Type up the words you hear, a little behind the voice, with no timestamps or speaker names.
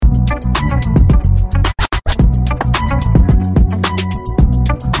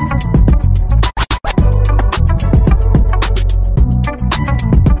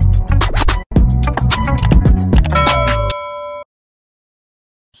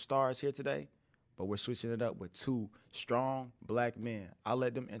stars here today, but we're switching it up with two strong black men. I'll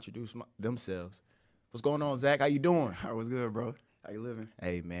let them introduce themselves. What's going on, Zach? How you doing? All right, what's good, bro? How you living?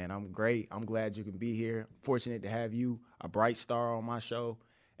 Hey, man, I'm great. I'm glad you can be here. Fortunate to have you, a bright star on my show.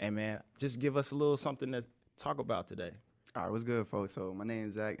 And, man, just give us a little something to talk about today. All right, what's good, folks? So my name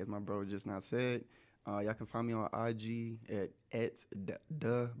is Zach, as my bro just now said. Y'all can find me on IG at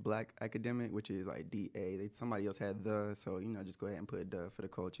the Black Academic, which is like DA. Somebody else had the, so just go ahead and put the for the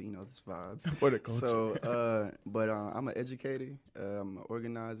culture. This vibes For the culture. So, but I'm an educator, I'm an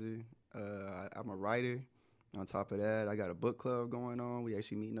organizer, I'm a writer. On top of that, I got a book club going on. We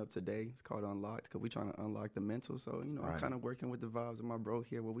actually meeting up today. It's called Unlocked because we're trying to unlock the mental. So, Right. I'm kind of working with the vibes of my bro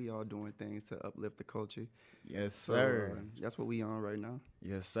here where we all doing things to uplift the culture. Yes, So sir. that's what we on right now.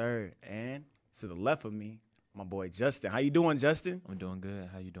 Yes, sir. And to the left of me, my boy Justin. How you doing, Justin? I'm doing good.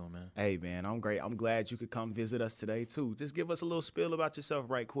 How you doing, man? Hey, man, I'm great. I'm glad you could come visit us today, too. Just give us a little spiel about yourself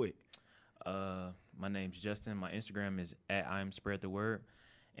right quick. My name's Justin. My Instagram is at I'm Spread the Word.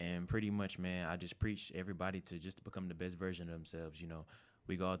 And pretty much, man, I just preach everybody to just become the best version of themselves.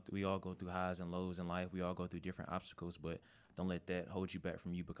 We all go through highs and lows in life. We all go through different obstacles, but don't let that hold you back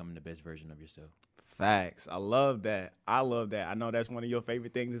from you becoming the best version of yourself. Facts. I love that. I know that's one of your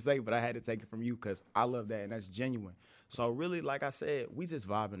favorite things to say, but I had to take it from you because I love that, and that's genuine. So really, like I said, we just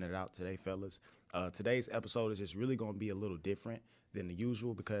vibing it out today, fellas. Today's episode is just really going to be a little different than the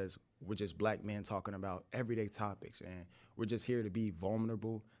usual because we're just black men talking about everyday topics, and we're just here to be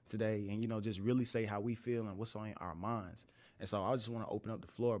vulnerable today and, just really say how we feel and what's on our minds. And so I just want to open up the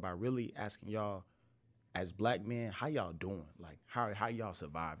floor by really asking y'all, as black men, how y'all doing? Like, how y'all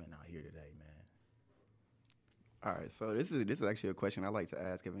surviving out here today, man? All right, so this is actually a question I like to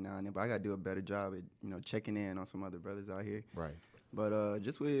ask every now and then, but I got to do a better job at checking in on some other brothers out here. Right. But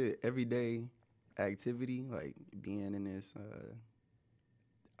just with everyday activity, like being in this,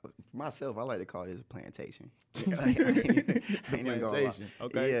 for myself, I like to call this a plantation. I ain't even gonna lie. Plantation,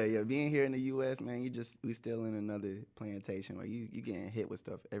 okay. Yeah. Being here in the U.S., man, we still in another plantation where you getting hit with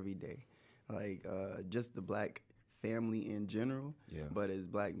stuff every day, like just the black family in general. Yeah. But as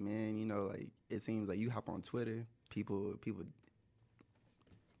black men, like it seems like you hop on Twitter, people.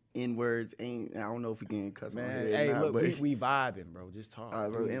 N-words ain't. I don't know if we can cuss on Man, here. hey, or not, look, but we vibing, bro. Just talk. all right,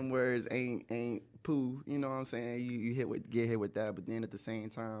 so N-words ain't poo. You know what I'm saying? You get hit with that, but then at the same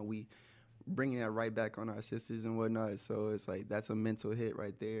time, we bringing that right back on our sisters and whatnot. So it's like that's a mental hit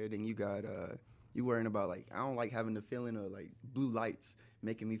right there. Then you got you worrying about like I don't like having the feeling of like blue lights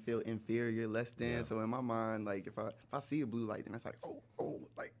making me feel inferior, less than. Yeah. So in my mind, like if I see a blue light, then it's like oh,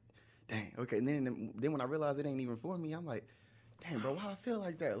 like dang, okay. And then when I realize it ain't even for me, I'm like, damn, bro, why I feel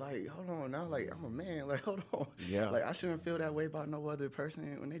like that? Like, hold on, now, like, I'm a man. Like, hold on. Yeah. Like, I shouldn't feel that way about no other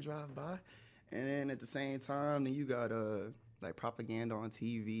person when they drive by. And then at the same time, then you got, like, propaganda on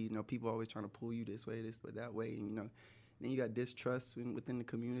TV. People always trying to pull you this way, that way. And, then you got distrust within the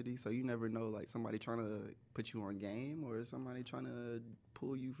community. So you never know, like, somebody trying to put you on game or somebody trying to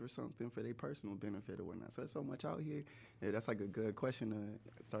pull you for something for their personal benefit or whatnot. So there's so much out here. Yeah, that's, like, a good question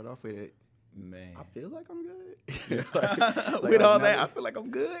to start off with it. Man. I feel like I'm good. With all that, I feel like I'm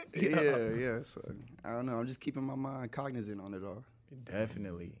good. Yeah. So I don't know. I'm just keeping my mind cognizant on it all.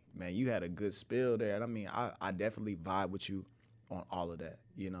 Definitely. Man, you had a good spill there. And I mean, I definitely vibe with you on all of that.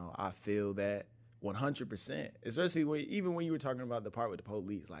 I feel that 100%, especially even when you were talking about the part with the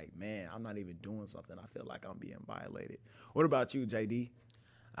police. Like, man, I'm not even doing something. I feel like I'm being violated. What about you, JD?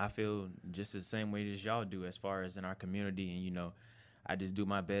 I feel just the same way as y'all do as far as in our community. And, I just do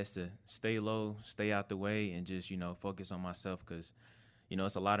my best to stay low, stay out the way, and just, focus on myself because,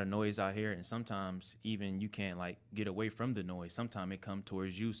 it's a lot of noise out here. And sometimes even you can't, like, get away from the noise. Sometimes it comes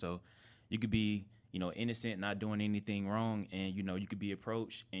towards you. So you could be, innocent, not doing anything wrong. And, you could be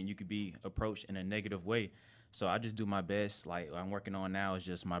approached and you could be approached in a negative way. So I just do my best. Like, what I'm working on now is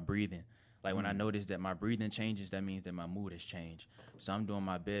just my breathing. Like, when I notice that my breathing changes, that means that my mood has changed. So I'm doing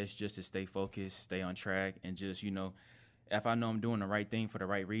my best just to stay focused, stay on track, and just, if I know I'm doing the right thing for the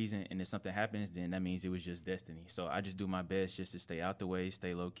right reason and if something happens, then that means it was just destiny. So I just do my best just to stay out the way,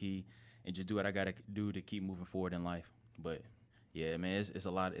 stay low-key, and just do what I got to do to keep moving forward in life. But, yeah, man, it's a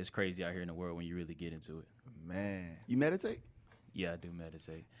lot. It's crazy out here in the world when you really get into it. Man. You meditate? Yeah, I do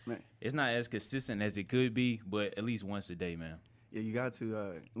meditate. Man. It's not as consistent as it could be, but at least once a day, man. Yeah, you got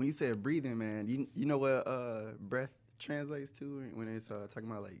to. When you said breathing, man, you know what breath translates to when it's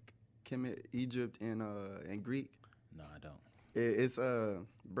talking about, like, Kemet, Egypt, and Greek? No, I don't. It's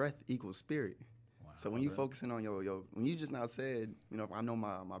breath equals spirit. Wow, So when you really? focusing on your when you just now said, if I know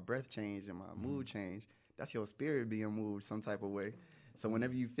my breath changed and my mood changed, that's your spirit being moved some type of way. So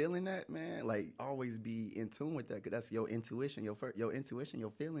whenever you feeling that, man, like always be in tune with that, because that's your intuition, your intuition,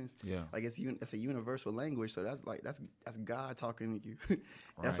 your feelings. Yeah. Like that's a universal language. So that's God talking to you.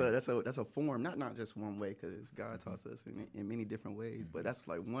 Right. That's a form, not just one way, because God talks to us in many different ways. But that's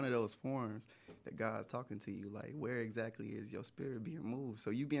like one of those forms that God's talking to you. Like, where exactly is your spirit being moved?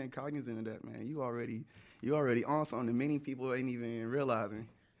 So you being cognizant of that, man. You already on something many people ain't even realizing.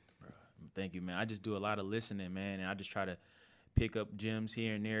 Thank you, man. I just do a lot of listening, man, and I just try to pick up gems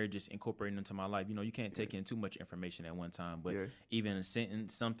here and there, just incorporating into my life. You know, you can't take in too much information at one time, but even a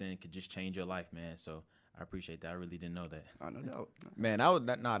sentence, something could just change your life, man. So I appreciate that. I really didn't know that. No doubt. Man,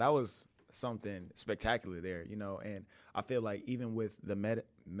 that was something spectacular there, you know. And I feel like even with the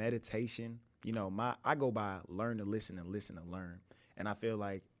meditation, you know, I go by learn to listen and listen to learn. And I feel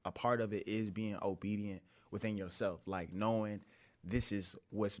like a part of it is being obedient within yourself, like knowing this is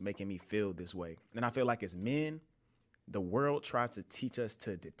what's making me feel this way. And I feel like as men, the world tries to teach us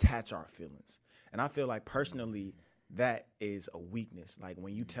to detach our feelings. And I feel like personally, that is a weakness. Like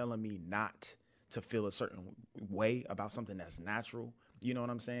when you telling me not to feel a certain way about something that's natural, you know what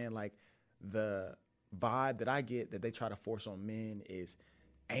I'm saying? Like the vibe that I get that they try to force on men is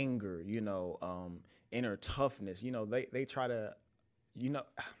anger, you know, inner toughness. You know, they try to, you know,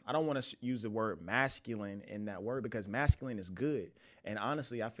 I don't want to use the word masculine in that word, because masculine is good. And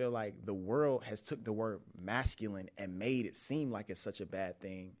honestly, I feel like the world has took the word masculine and made it seem like it's such a bad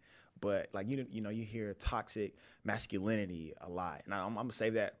thing. But like, you know, you hear toxic masculinity a lot. And I'm going to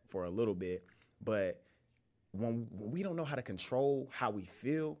save that for a little bit. But when we don't know how to control how we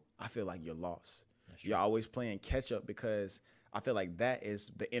feel, I feel like you're lost. You're always playing catch up, because I feel like that is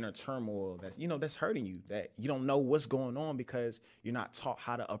the inner turmoil that's hurting you, that you don't know what's going on because you're not taught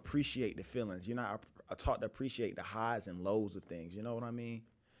how to appreciate the feelings. You're not taught to appreciate the highs and lows of things. You know what I mean?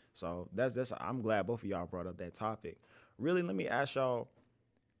 So I'm glad both of y'all brought up that topic. Really, let me ask y'all,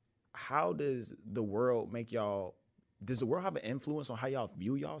 how does the world have an influence on how y'all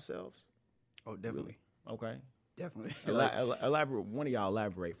view yourselves? Oh, definitely. Really? Okay. Definitely. Elaborate. One of y'all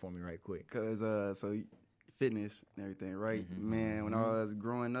elaborate for me right quick. Because so fitness and everything, right? Man, when I was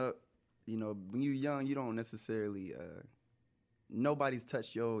growing up, you know, when you're young, you don't necessarily nobody's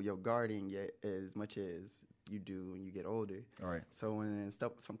touched your garden yet as much as you do when you get older. All right. So when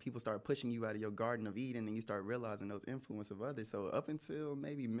some people start pushing you out of your Garden of Eden, and you start realizing those influence of others. So up until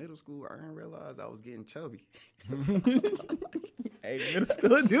maybe middle school, I didn't realize I was getting chubby. Hey, middle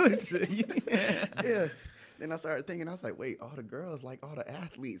school do it to you. Yeah. Then I started thinking, I was like, wait, all the girls like all the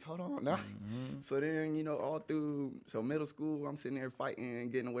athletes. Hold on now. So then, you know, all through, middle school, I'm sitting there fighting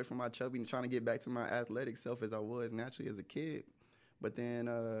and getting away from my chubby and trying to get back to my athletic self as I was naturally as a kid. But then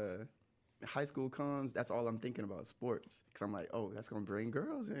high school comes, that's all I'm thinking about, sports. Because I'm like, oh, that's going to bring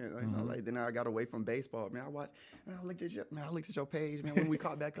girls in. Like, you know, like, then I got away from baseball. Man, I looked at your page, man, when we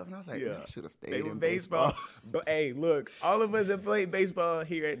caught back up, and I was like, man, I should have stayed in baseball. But hey, look, all of us have played baseball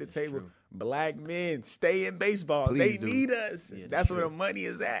here at the table. True. Black men, stay in baseball. Please they do. need us. Yeah, that's true. where the money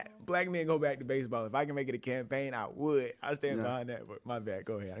is at. Black men go back to baseball. If I can make it a campaign, I would. I stand Yeah. behind that. But my bad.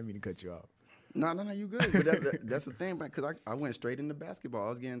 Go ahead. I didn't mean to cut you off. No, you good. But that's the thing, because I went straight into basketball. I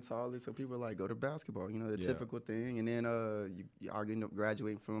was getting taller, so people were like, go to basketball, you know, the typical thing. And then you are getting up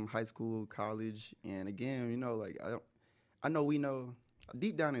graduating from high school, college. And again, you know, like, I know we know,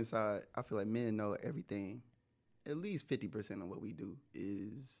 deep down inside, I feel like men know everything. At least 50% of what we do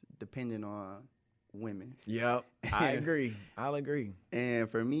is dependent on women. Yep. I agree. I'll agree. And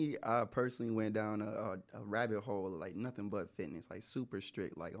for me, I personally went down a rabbit hole of like nothing but fitness, like super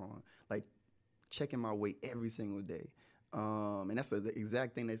strict, like on like checking my weight every single day. And that's the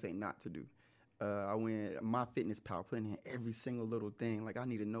exact thing they say not to do. I went my fitness pal, putting in every single little thing. Like I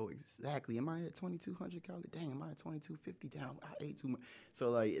need to know exactly, am I at 2,200 calories? Dang, am I at 2,250? Down, I ate too much.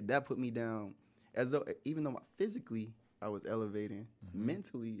 So like that put me down, as though even though physically I was elevating,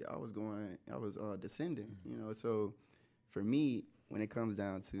 mentally I was descending. You know, so for me, when it comes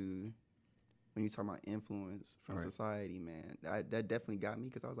down to when you talk about influence from society, man, that definitely got me,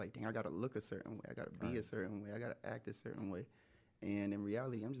 because I was like, dang, I gotta look a certain way, I gotta be a certain way, I gotta act a certain way. And in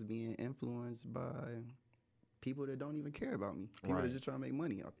reality, I'm just being influenced by people that don't even care about me. People that just trying to make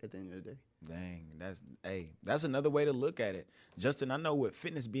money at the end of the day. Dang, that's another way to look at it. Justin, I know with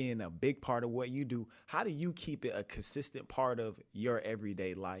fitness being a big part of what you do, how do you keep it a consistent part of your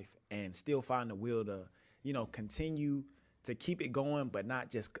everyday life and still find the will to, you know, continue to keep it going, but not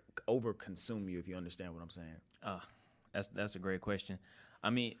just over consume you, if you understand what I'm saying? That's a great question. I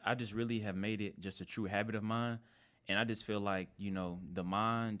mean, I just really have made it just a true habit of mine. And I just feel like, you know, the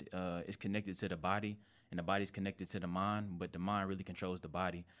mind is connected to the body, and the body's connected to the mind, but the mind really controls the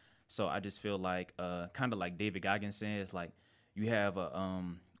body. So I just feel like, kind of like David Goggins says, like, you have a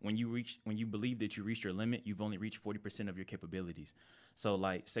when you believe that you reached your limit, you've only reached 40% of your capabilities. So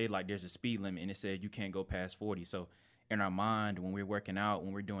like say like there's a speed limit and it says you can't go past 40. So in our mind, when we're working out,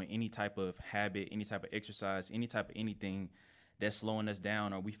 when we're doing any type of habit, any type of exercise, any type of anything that's slowing us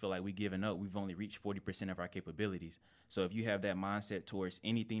down or we feel like we're giving up, we've only reached 40% of our capabilities. So if you have that mindset towards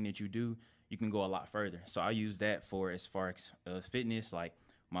anything that you do, you can go a lot further. So I use that for as far as fitness, like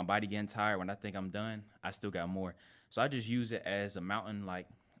my body getting tired. When I think I'm done, I still got more. So I just use it as a mountain, like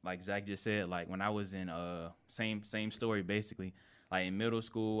Zach just said, like when I was in same story basically, like in middle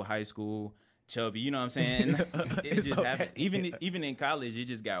school, high school, chubby, you know what I'm saying? It just happened. Even in college, it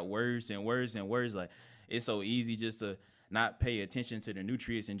just got worse and worse and worse. Like it's so easy just to not pay attention to the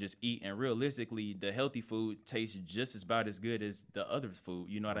nutrients and just eat. And realistically, the healthy food tastes just about as good as the other food.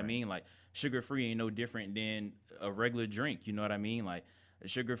 You know what I mean? Like sugar-free ain't no different than a regular drink. You know what I mean? Like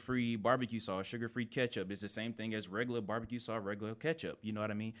sugar-free barbecue sauce, sugar-free ketchup is the same thing as regular barbecue sauce, regular ketchup. You know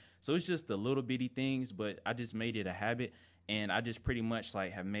what I mean? So it's just the little bitty things, but I just made it a habit. And I just pretty much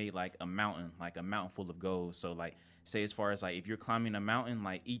like have made like a mountain full of goals. So like say as far as like if you're climbing a mountain,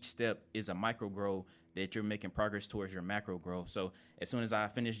 like each step is a micro goal that you're making progress towards your macro growth. So as soon as I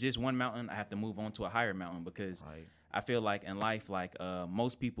finish this one mountain, I have to move on to a higher mountain because I feel like in life, like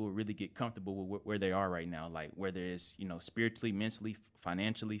most people really get comfortable with where they are right now, like whether it's, you know, spiritually, mentally,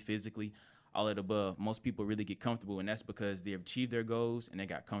 financially, physically, all of the above. Most people really get comfortable, and that's because they achieved their goals and they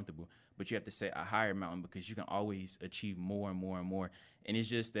got comfortable. But you have to set a higher mountain because you can always achieve more and more and more. And it's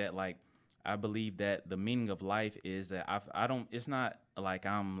just that, like, I believe that the meaning of life is that I don't, it's not like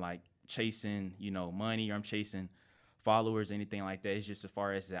I'm like chasing, you know, money or I'm chasing followers or anything like that. It's just as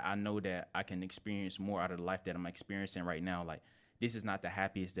far as that I know that I can experience more out of the life that I'm experiencing right now. Like, this is not the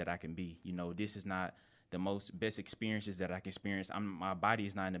happiest that I can be. You know, this is not the best experiences that I can experience. My body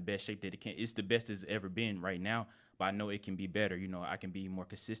is not in the best shape that it can. It's the best it's ever been right now, but I know it can be better. You know, I can be more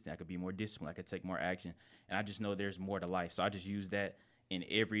consistent. I could be more disciplined. I could take more action. And I just know there's more to life. So I just use that in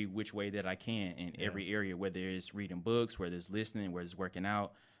every which way that I can in every area, whether it's reading books, whether it's listening, whether it's working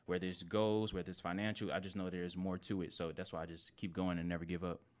out, whether it's goals, whether it's financial. I just know there's more to it. So that's why I just keep going and never give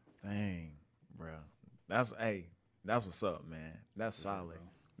up. Dang, bro. That's what's up, man. That's solid. Bro.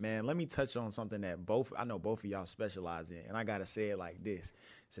 Man, let me touch on something that I know both of y'all specialize in, and I gotta say it like this.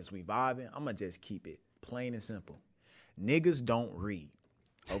 Since we vibing, I'm gonna just keep it plain and simple. Niggas don't read,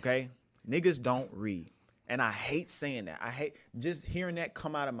 okay? Niggas don't read. And I hate saying that. I hate just hearing that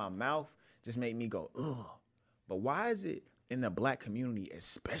come out of my mouth just make me go, ugh. But why is it in the black community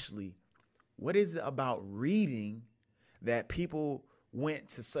especially, what is it about reading that people went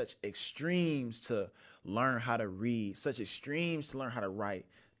to such extremes to learn how to read, such extremes to learn how to write,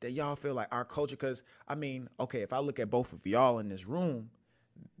 that y'all feel like our culture, because, I mean, okay, if I look at both of y'all in this room,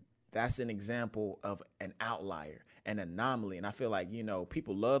 that's an example of an outlier, an anomaly. And I feel like, you know,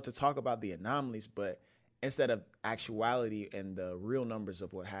 people love to talk about the anomalies, but instead of actuality and the real numbers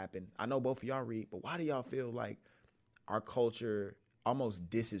of what happened, I know both of y'all read, but why do y'all feel like our culture almost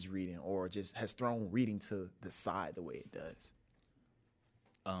disses reading or just has thrown reading to the side the way it does?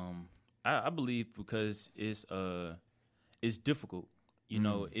 I believe because it's difficult. You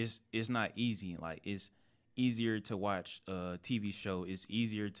know, it's not easy. Like, it's easier to watch a TV show. It's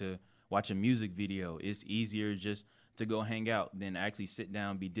easier to watch a music video. It's easier just to go hang out than actually sit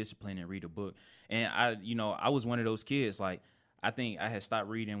down, be disciplined, and read a book. And I was one of those kids. Like, I think I had stopped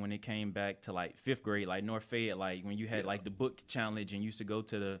reading when it came back to like 5th grade, like North Fayette, like when you had like the book challenge and used to go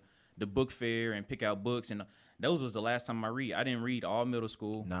to the book fair and pick out books. And those was the last time I read. I didn't read all middle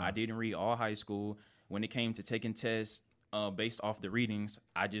school. Nah. I didn't read all high school. When it came to taking tests based off the readings,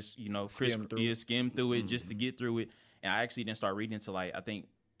 I just, skimmed through it just to get through it. And I actually didn't start reading until like, I think,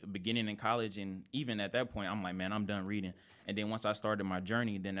 beginning in college. And even at that point, I'm like, man, I'm done reading. And then once I started my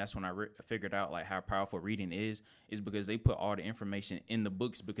journey, then that's when I figured out like how powerful reading is because they put all the information in the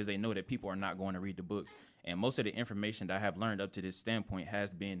books because they know that people are not going to read the books. And most of the information that I have learned up to this standpoint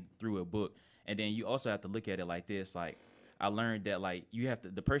has been through a book. And then you also have to look at it like this. Like, I learned that like you have to,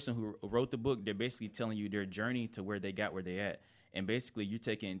 the person who wrote the book, they're basically telling you their journey to where they got where they at. And basically you're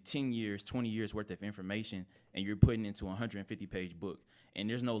taking 10 years, 20 years worth of information and you're putting into a 150-page book. And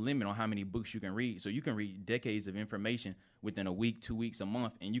there's no limit on how many books you can read. So you can read decades of information within a week, 2 weeks, a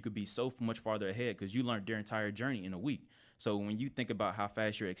month, and you could be so much farther ahead because you learned their entire journey in a week. So when you think about how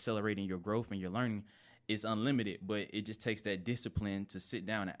fast you're accelerating your growth and your learning, it's unlimited, but it just takes that discipline to sit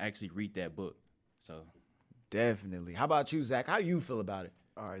down and actually read that book. So definitely. How about you, Zach? How do you feel about it?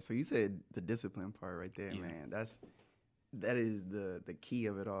 All right, so you said the discipline part right there, man. That is the key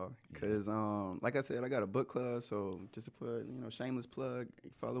of it all. Cause like I said, I got a book club. So just to put shameless plug,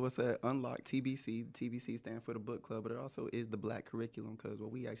 follow us at Unlock TBC. The TBC stands for the book club, but it also is the Black curriculum. Cause what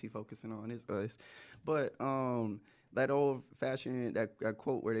we actually focusing on is us. But that old fashioned that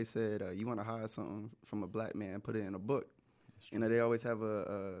quote where they said you want to hide something from a black man, put it in a book. They always have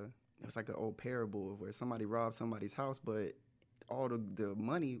it was like an old parable where somebody robbed somebody's house, but all the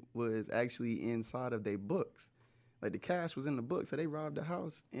money was actually inside of their books. Like the cash was in the book, so they robbed the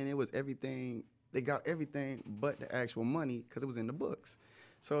house, and it was everything. They got everything but the actual money because it was in the books.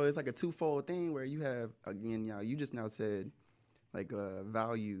 So it's like a twofold thing where you have, again, you just now said, like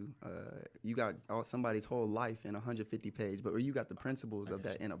value. You got somebody's whole life in a 150-page, but where you got the principles of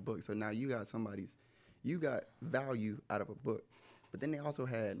that in a book. So now you got value out of a book, but then they also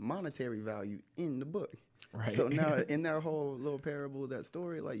had monetary value in the book. Right. So now in that whole little parable, that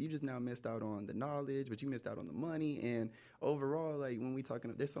story, like you just now missed out on the knowledge, but you missed out on the money. And overall, like when we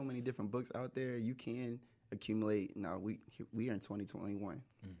talking, there's so many different books out there you can accumulate. Now we are in 2021,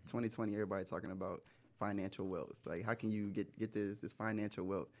 2020. Everybody talking about financial wealth. Like how can you get this financial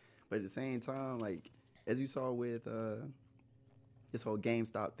wealth? But at the same time, like as you saw with this whole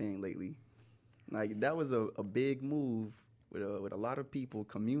GameStop thing lately, like that was a big move with a lot of people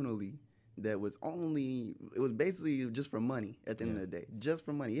communally. That was it was basically just for money at the end of the day, just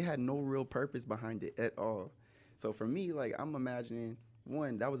for money. It had no real purpose behind it at all. So for me, like I'm imagining,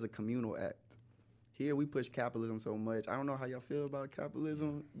 one, that was a communal act. Here we push capitalism so much. I don't know how y'all feel about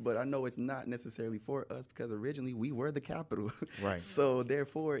capitalism, but I know it's not necessarily for us because originally we were the capital. Right. So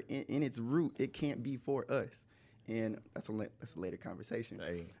therefore, in its root, it can't be for us. And that's a later conversation.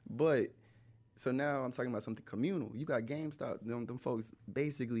 Hey. But so now I'm talking about something communal. You got GameStop. Them folks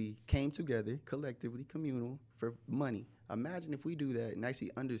basically came together collectively, communal, for money. Imagine if we do that and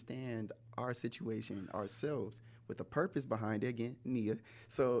actually understand our situation ourselves with a purpose behind it. Again, Nia.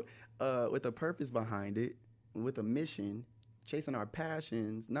 So with a purpose behind it, with a mission, chasing our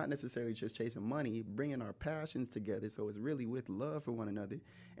passions, not necessarily just chasing money, bringing our passions together. So it's really with love for one another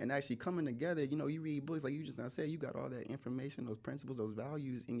and actually coming together. You read books like you just now said, you got all that information, those principles, those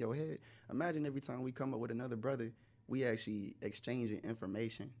values in your head. Imagine every time we come up with another brother, we actually exchanging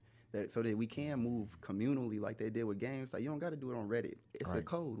information so that we can move communally like they did with games. Like you don't got to do it on Reddit. It's a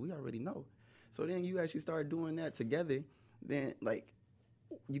code. We already know. So then you actually start doing that together. Then like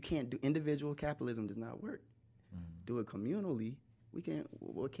you can't do individual capitalism does not work. Do it communally, we can't,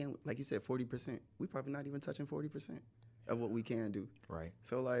 like you said, 40%. We probably not even touching 40% of what we can do. Right.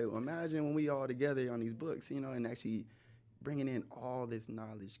 So, like, imagine when we all together on these books, and actually bringing in all this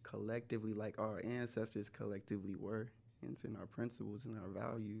knowledge collectively, like our ancestors collectively were, and it's in our principles and our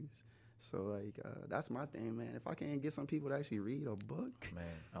values. So, like, that's my thing, man. If I can get some people to actually read a book. Man,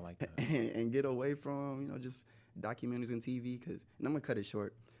 I like that. and get away from, just documentaries and TV, and I'm going to cut it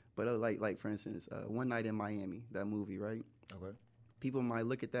short. But like for instance, One Night in Miami, that movie, right? Okay. People might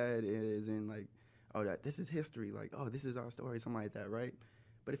look at that as in like, oh, this is history. Like, oh, this is our story, something like that, right?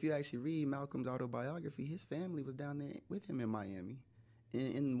 But if you actually read Malcolm's autobiography, his family was down there with him in Miami.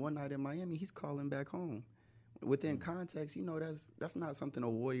 In One Night in Miami, he's calling back home. Within context, that's not something a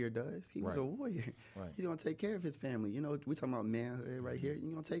warrior does. He was a warrior. Right. He's going to take care of his family. We're talking about manhood right here.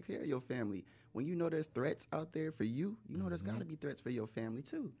 You're going to take care of your family. When you know there's threats out there for you, there's got to be threats for your family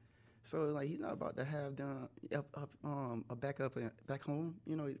too. So, like, he's not about to have them back home.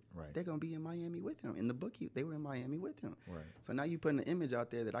 They're going to be in Miami with him. In the book, they were in Miami with him. Right. So now you putting an image out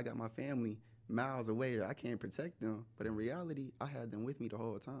there that I got my family miles away that I can't protect them. But in reality, I had them with me the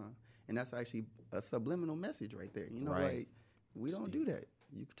whole time. And that's actually a subliminal message right there. Like, we don't do that.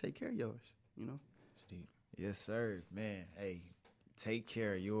 You can take care of yours, Steve. Yes, sir. Man, hey, take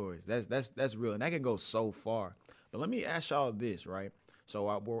care of yours. That's real. And that can go so far. But let me ask y'all this, right? So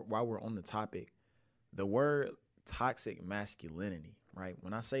while we're on the topic, the word toxic masculinity, right?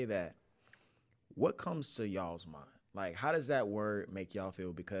 When I say that, what comes to y'all's mind? Like, how does that word make y'all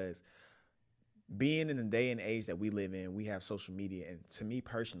feel? Because being in the day and age that we live in, we have social media. And to me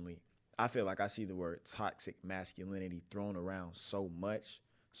personally, I feel like I see the word toxic masculinity thrown around so much.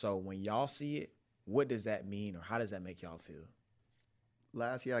 So when y'all see it, what does that mean or how does that make y'all feel?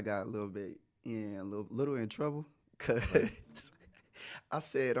 Last year I got a little in trouble because I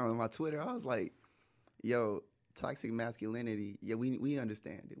said on my Twitter, I was like, yo, toxic masculinity, yeah, we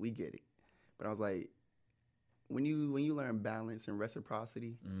understand it. We get it. But I was like, when you learn balance and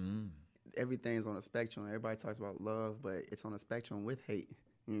reciprocity, everything's on a spectrum. Everybody talks about love, but it's on a spectrum with hate.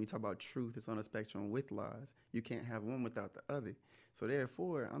 You talk about truth, it's on a spectrum with lies. You can't have one without the other. So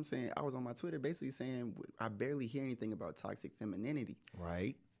therefore, I'm saying, I was on my Twitter basically saying I barely hear anything about toxic femininity.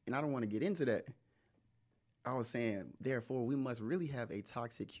 Right. And I don't want to get into that. I was saying, therefore, we must really have a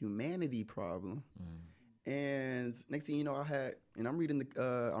toxic humanity problem. And next thing you know, I'm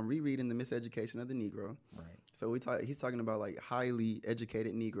rereading the Miseducation of the Negro. Right. So he's talking about like highly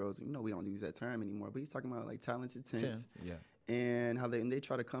educated Negroes. You know, we don't use that term anymore, but he's talking about like talented 10th. Yeah. And how they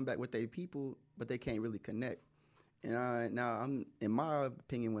try to come back with their people, but they can't really connect. And I'm in my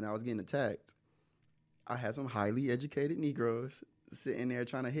opinion, when I was getting attacked, I had some highly educated Negroes sitting there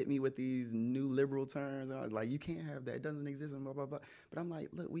trying to hit me with these new liberal terms. And I was like, you can't have that. It doesn't exist. And blah, blah, blah. But I'm like,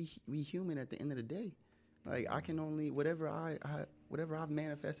 look, we human at the end of the day. Like, I can only, whatever I've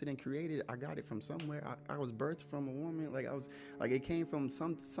manifested and created, I got it from somewhere. I was birthed from a woman. Like, it came from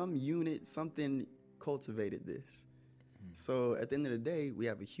some unit, something cultivated this. So at the end of the day, we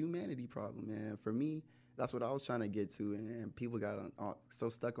have a humanity problem. And for me, that's what I was trying to get to. And people got so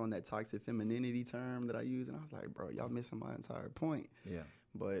stuck on that toxic femininity term that I use. And I was like, bro, y'all missing my entire point. Yeah.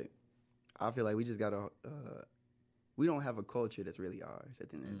 But I feel like we just got to, we don't have a culture that's really ours at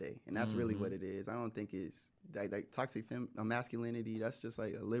the end of the day. And that's really what it is. I don't think it's like toxic masculinity. That's just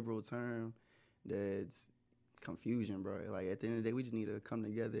like a liberal term that's confusion, bro. Like at the end of the day, we just need to come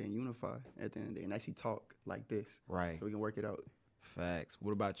together and unify at the end of the day and actually talk like this. Right. So we can work it out. Facts.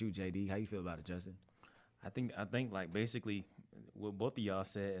 What about you, JD? How you feel about it, Justin? I think like basically what both of y'all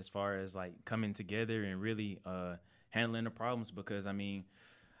said as far as like coming together and really handling the problems, because I mean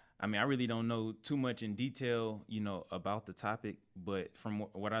I really don't know too much in detail, you know, about the topic, but from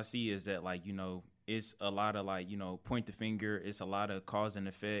what I see is that like, you know, it's a lot of like, you know, point the finger, it's a lot of cause and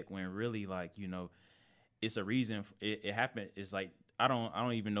effect, when really like, you know, it's a reason it happened. It's like I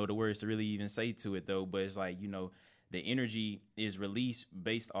don't even know the words to really even say to it though, but it's like, you know, the energy is released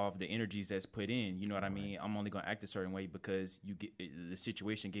based off the energies that's put in. You know what I mean? I'm only gonna act a certain way because the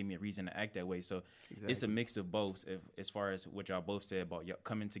situation gave me a reason to act that way. So It's a mix of both. As far as what y'all both said about y'all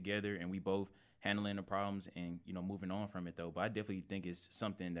coming together and we both handling the problems and, you know, moving on from it though. But I definitely think it's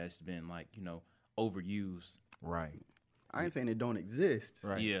something that's been like, you know, overused. Right. I ain't saying it don't exist.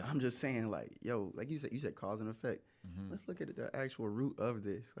 Right. Yeah. I'm just saying like, yo, like you said cause and effect. Let's look at the actual root of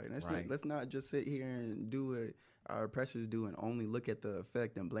this. Like let's not just sit here and do what our oppressors do and only look at the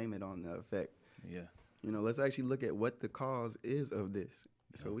effect and blame it on the effect. Yeah. You know, let's actually look at what the cause is of this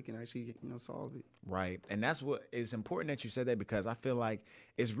so we can actually, you know, solve it. Right. And that's what it's important that you said that, because I feel like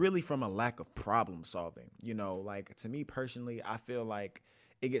it's really from a lack of problem solving. You know, like to me personally, I feel like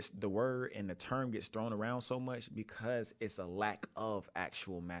the word and the term gets thrown around so much because it's a lack of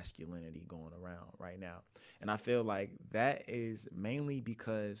actual masculinity going around right now. And I feel like that is mainly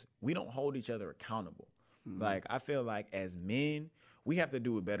because we don't hold each other accountable. Like, I feel like as men, we have to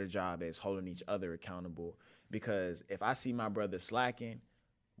do a better job as holding each other accountable, because if I see my brother slacking,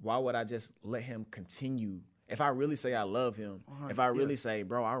 why would I just let him continue? If I really say I love him, if I really say,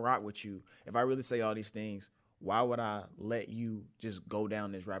 bro, I rock with you, if I really say all these things, why would I let you just go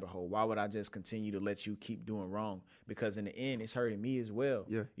down this rabbit hole? Why would I just continue to let you keep doing wrong? Because in the end, it's hurting me as well.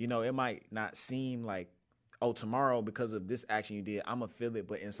 Yeah. You know, it might not seem like, oh, tomorrow because of this action you did, I'm going to feel it.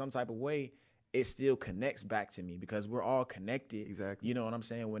 But in some type of way, it still connects back to me because we're all connected. Exactly. You know what I'm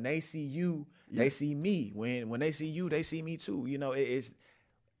saying? When they see you, they see me. When they see you, they see me too. You know, it's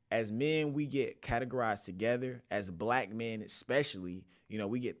as men, we get categorized together. As black men especially, you know,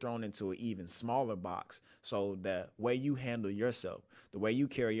 we get thrown into an even smaller box. So the way you handle yourself, the way you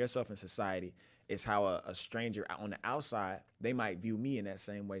carry yourself in society is how a stranger on the outside, they might view me in that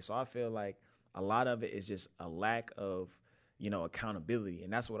same way. So I feel like a lot of it is just a lack of, you know, accountability.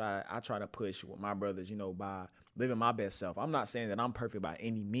 And that's what I try to push with my brothers, you know, by living my best self. I'm not saying that I'm perfect by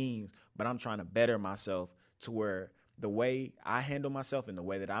any means, but I'm trying to better myself to where the way I handle myself and the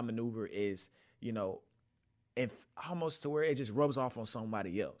way that I maneuver is, you know, if almost to where it just rubs off on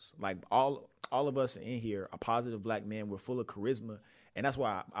somebody else. Like all of us in here are positive black men. We're full of charisma. And that's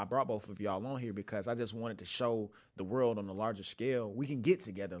why I brought both of y'all on here, because I just wanted to show the world on a larger scale, we can get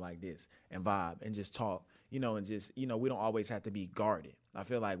together like this and vibe and just talk, you know, and just, you know, we don't always have to be guarded. I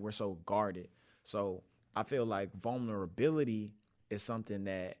feel like we're so guarded. So I feel like vulnerability is something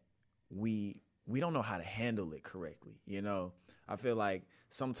that we don't know how to handle it correctly. You know, I feel like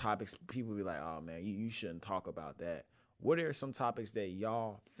some topics people be like, oh man, you shouldn't talk about that. What are some topics that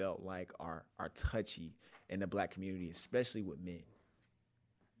y'all felt like are touchy in the black community, especially with men?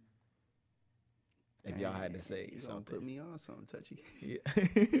 If y'all had to say something. Put me on something touchy. Yeah.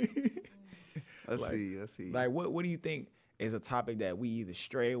 Let's see. Like, what do you think is a topic that we either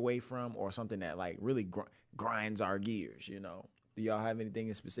stray away from or something that like really grinds our gears, you know? Do y'all have anything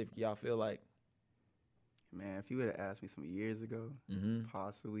in specific y'all feel like? Man, if you would have asked me some years ago,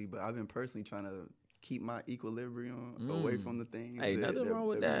 possibly. But I've been personally trying to keep my equilibrium away from the things. Hey, nothing wrong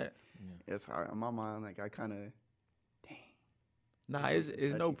with that. It's hard in my mind. Like I kind of, dang. Nah, It's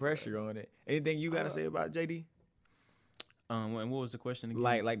it's no touchy for pressure us. on it. Anything you gotta say about JD? And what was the question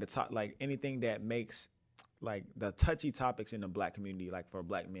again? Like the top, like anything that makes like the touchy topics in the black community, like for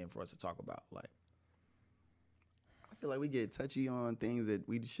black men, for us to talk about, like. I feel like we get touchy on things that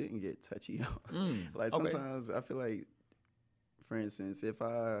we shouldn't get touchy on. Like okay. sometimes I feel like, for instance, if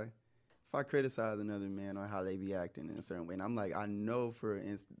I criticize another man on how they be acting in a certain way, and I'm like, I know for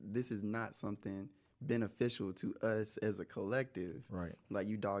instance, this is not something beneficial to us as a collective. Right. Like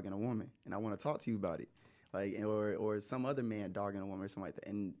you dogging a woman, and I want to talk to you about it, like or some other man dogging a woman or something like that.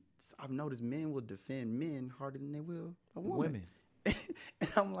 And I've noticed men will defend men harder than they will a woman. And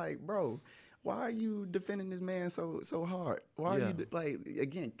I'm like, bro, why are you defending this man so hard? Why are you like,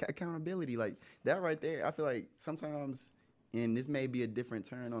 again, accountability, like that right there? I feel like sometimes, and this may be a different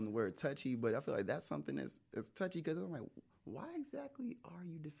turn on the word touchy, but I feel like that's something that's touchy because I'm like, why exactly are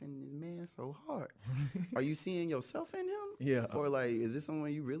you defending this man so hard? Are you seeing yourself in him? Yeah. Or like, is this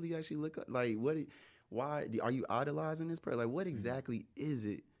someone you really actually look up? Like, why are you idolizing this person? Like, what exactly is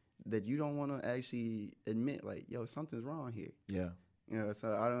it that you don't want to actually admit? Like, yo, something's wrong here. Yeah. You know,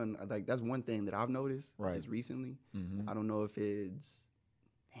 so I don't like. That's one thing that I've noticed Right. just recently. I don't know if it's.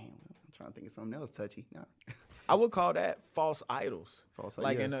 Damn, I'm trying to think of something else touchy. Nah. I would call that false idols. Yeah.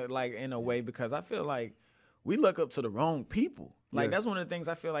 in a way, because I feel like we look up to the wrong people. Like that's one of the things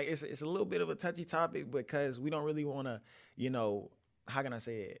I feel like it's a little bit of a touchy topic because we don't really want to, how can I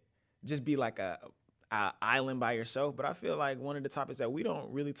say it? Just be like a island by yourself. But I feel like one of the topics that we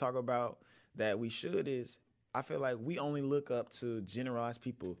don't really talk about that we should is, I feel like we only look up to generalized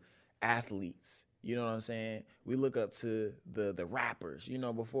people, athletes. You know what I'm saying? We look up to the rappers,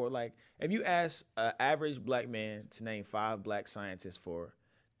 before, like, if you ask an average black man to name 5 black scientists for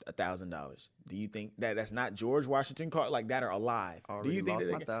 $1,000, do you think that's not George Washington Carver, like, that are alive? Already Do you think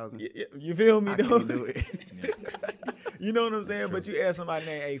lost that my 1,000. You feel me, I though? can't do it. You know what I'm saying? But you ask somebody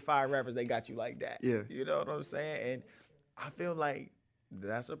to name 5 rappers, they got you like that. Yeah. You know what I'm saying? And I feel like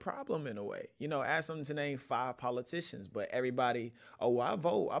that's a problem in a way. Ask them to name 5 politicians, but everybody, I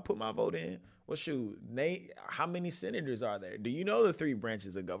vote. I put my vote in. Well, shoot, how many senators are there? Do you know the 3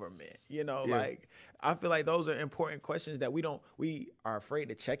 branches of government? Like, I feel like those are important questions that we are afraid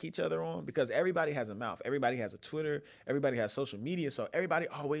to check each other on, because everybody has a mouth. Everybody has a Twitter. Everybody has social media. So everybody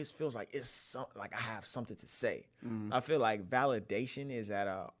always feels like like I have something to say. I feel like validation is at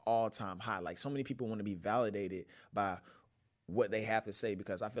an all-time high. Like, so many people want to be validated by what they have to say,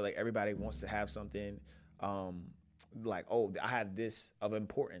 because I feel like everybody wants to have something like, oh, I have this of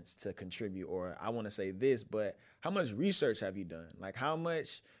importance to contribute, or I want to say this. But how much research have you done? Like, how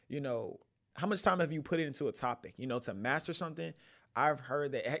much time have you put into a topic, to master something? I've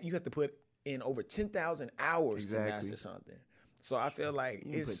heard that you have to put in over 10,000 hours to master something. So I feel like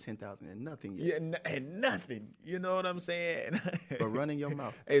You it's put 10,000 in nothing yet. yeah, and nothing. You know what I'm saying? But running your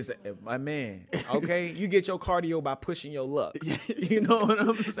mouth. It's my man. Okay, you get your cardio by pushing your luck. You know what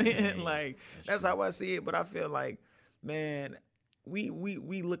I'm saying? Like, that's how I see it. But I feel like, man, we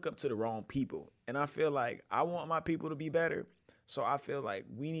look up to the wrong people, and I feel like I want my people to be better. So I feel like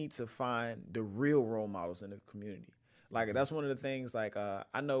we need to find the real role models in the community. Like, that's one of the things. Like,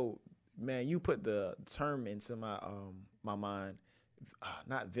 I know, man, you put the term into my my mind.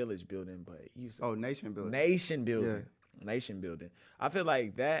 Not village building, but Nation building. Nation building. Nation building. I feel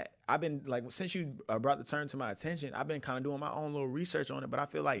like that. I've been like, since you brought the term to my attention, I've been kind of doing my own little research on it. But I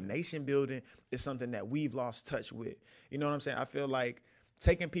feel like nation building is something that we've lost touch with. You know what I'm saying? I feel like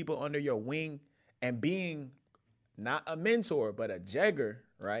taking people under your wing and being not a mentor, but a jegger,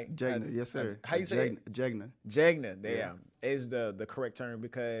 right? Jegna, yes, sir. How you say it? Jegna. Jegna, is the correct term,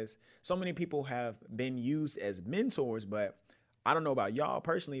 because so many people have been used as mentors, but I don't know about y'all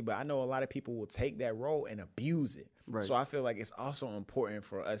personally, but I know a lot of people will take that role and abuse it. Right. So I feel like it's also important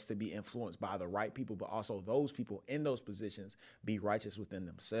for us to be influenced by the right people, but also those people in those positions be righteous within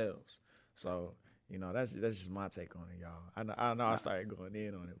themselves. So, that's just my take on it, y'all. I know I started going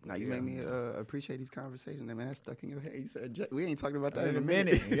in on it. Now you made me appreciate these conversations. Man, that's stuck in your head. You said we ain't talking about that in a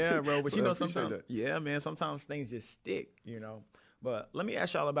minute. Yeah, bro. But So sometimes, man, sometimes things just stick. But let me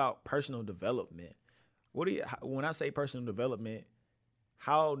ask y'all about personal development. When I say personal development,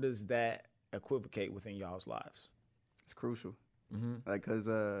 how does that equivocate within y'all's lives? It's crucial. Like, cause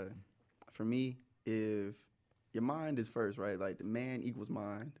for me, if your mind is first, right? Like, the man equals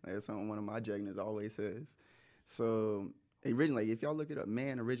mind. Like, that's something one of my jugglers always says. So originally, if y'all look it up,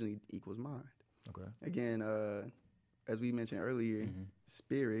 man originally equals mind. Okay. Again, as we mentioned earlier,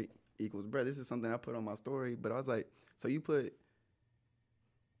 spirit equals breath. This is something I put on my story, but I was like, so you put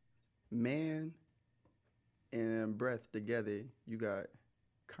man and breath together, you got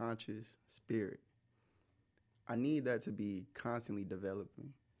conscious, spirit. I need that to be constantly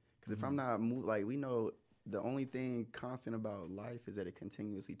developing. Because if I'm not like we know the only thing constant about life is that it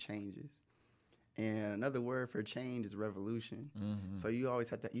continuously changes. And another word for change is revolution. So you always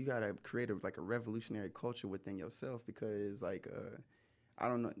have to, you gotta create a revolutionary culture within yourself because I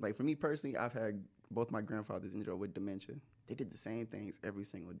don't know, like for me personally, I've had both my grandfathers with dementia. They did the same things every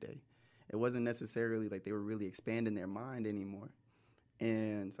single day. It wasn't necessarily like they were really expanding their mind anymore.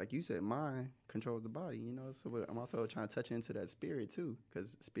 And it's like you said, mind controls the body, So I'm also trying to touch into that spirit too,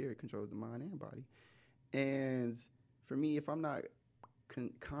 because spirit controls the mind and body. And for me, if I'm not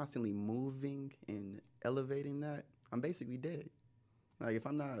constantly moving and elevating that, I'm basically dead. Like if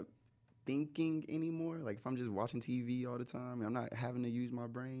I'm not thinking anymore, like if I'm just watching TV all the time and I'm not having to use my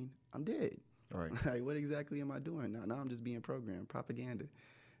brain, I'm dead. Right. Like what exactly am I doing now? Now I'm just being programmed, propaganda.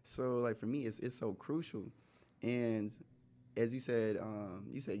 So like for me, it's so crucial. And as you said,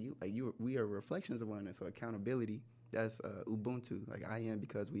 we are reflections of one another. So accountability, that's Ubuntu. Like I am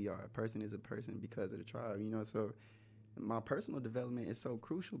because we are. A person is a person because of the tribe. So my personal development is so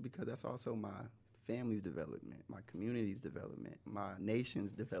crucial because that's also my family's development, my community's development, my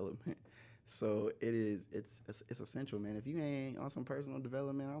nation's development. So it's essential, man. If you ain't on some personal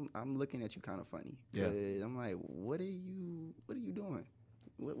development, I'm looking at you kind of funny. Yeah. I'm like, what are you doing?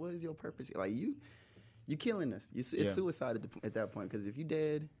 What is your purpose? Like you're killing us. It's suicide at that point because if you're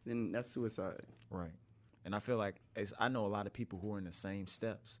dead, then that's suicide. Right. And I feel like I know a lot of people who are in the same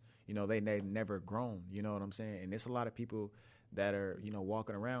steps. They've never grown. You know what I'm saying? And there's a lot of people that are,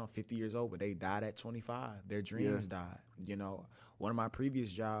 walking around 50 years old, but they died at 25. Their dreams died. One of my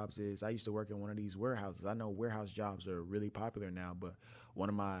previous jobs is I used to work in one of these warehouses. I know warehouse jobs are really popular now, but one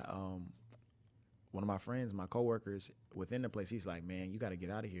of my friends, my coworkers within the place, he's like, man, you got to get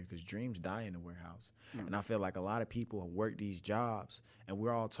out of here because dreams die in the warehouse. And I feel like a lot of people work these jobs and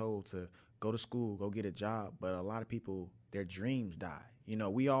we're all told to go to school, go get a job. But a lot of people, their dreams die.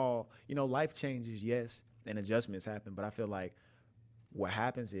 We all, life changes, yes, and adjustments happen. But I feel like what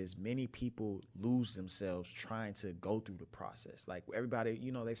happens is many people lose themselves trying to go through the process. Like everybody,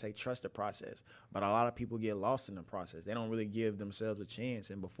 they say trust the process, but a lot of people get lost in the process. They don't really give themselves a chance.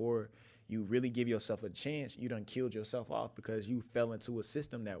 And before you really give yourself a chance, you done killed yourself off because you fell into a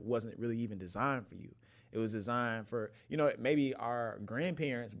system that wasn't really even designed for you. It was designed for, maybe our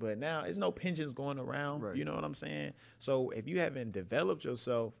grandparents, but now there's no pensions going around. Right. You know what I'm saying? So if you haven't developed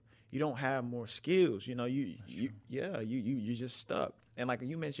yourself, you don't have more skills. You just stuck. And like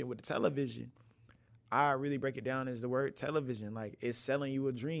you mentioned with the television, I really break it down as the word television. Like it's selling you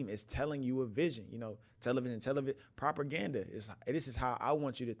a dream. It's telling you a vision. Television, propaganda. This is how I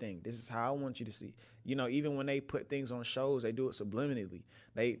want you to think. This is how I want you to see. Even when they put things on shows, they do it subliminally.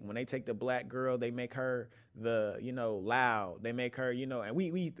 When they take the black girl, they make her loud. They make her, and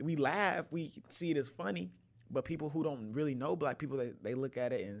we laugh. We see it as funny. But people who don't really know black people, they look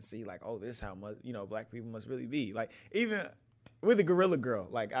at it and see like, oh, this is how much, black people must really be. Like even with the Gorilla Girl,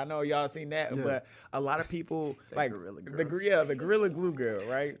 like I know y'all seen that, but a lot of people like Gorilla Girl. the Gorilla Glue Girl,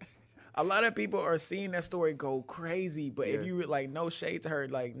 right? A lot of people are seeing that story go crazy, but if you no shade to her,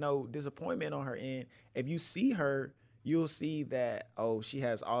 like no disappointment on her end, if you see her, you'll see that she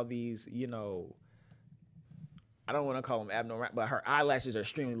has all these, I don't want to call them abnormal, but her eyelashes are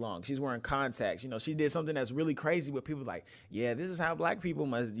extremely long. She's wearing contacts. She did something that's really crazy with people like, yeah, this is how black people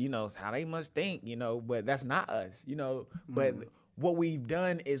must, how they must think, but that's not us, But what we've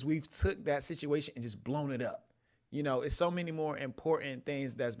done is we've took that situation and just blown it up. It's so many more important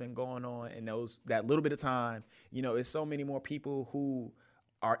things that's been going on in that little bit of time. It's so many more people who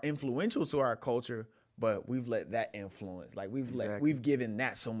are influential to our culture, but we've let that influence. Like we've given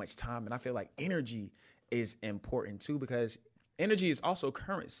that so much time, and I feel like energy is important too because energy is also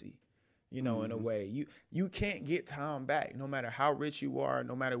currency, in a way. You can't get time back no matter how rich you are,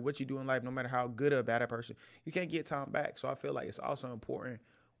 no matter what you do in life, no matter how good or bad a person, you can't get time back. So I feel like it's also important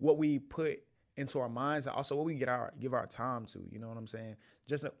what we put into our minds and also what we give our time to, you know what I'm saying?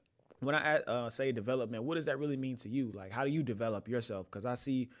 Just when I say development, what does that really mean to you? Like, how do you develop yourself? Because I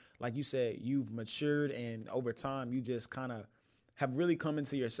see, like you said, you've matured and over time you just kind of have really come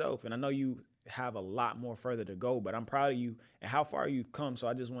into yourself. And I know you have a lot more further to go, but I'm proud of you and how far you've come. So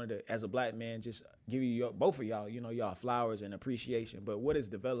I just wanted to, as a black man, just give you both of y'all, y'all flowers and appreciation. But what does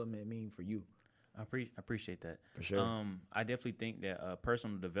development mean for you? I appreciate that. For sure. I definitely think that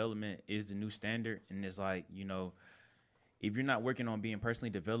personal development is the new standard. And it's like, if you're not working on being personally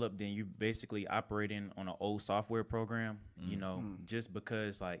developed, then you're basically operating on an old software program, just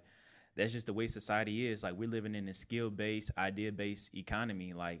because like that's just the way society is. Like, we're living in a skill-based, idea-based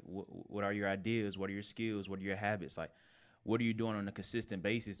economy. Like, what are your ideas? What are your skills? What are your habits? Like, what are you doing on a consistent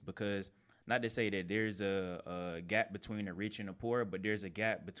basis? Because not to say that there's a gap between the rich and the poor, but there's a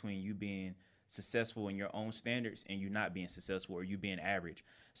gap between you being successful in your own standards and you not being successful, or you being average.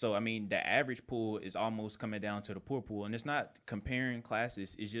 So, I mean, the average pool is almost coming down to the poor pool. And it's not comparing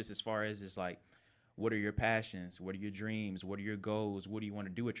classes. It's just as far as it's like, what are your passions? What are your dreams? What are your goals? What do you want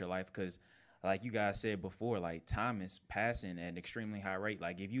to do with your life? Because like you guys said before, like, time is passing at an extremely high rate.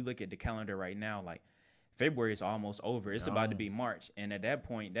 Like, if you look at the calendar right now, like, February is almost over. It's about to be March. And at that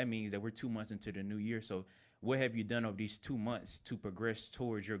point, that means that we're 2 months into the new year. So what have you done over these 2 months to progress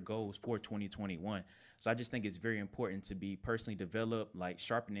towards your goals for 2021? So I just think it's very important to be personally developed, like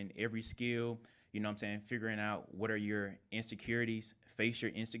sharpening every skill, you know what I'm saying? Figuring out what are your insecurities, face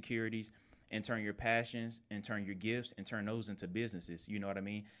your insecurities, and turn your passions and turn your gifts and turn those into businesses. You know what I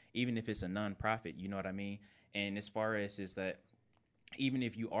mean? Even if it's a nonprofit, you know what I mean? And as far as is that, even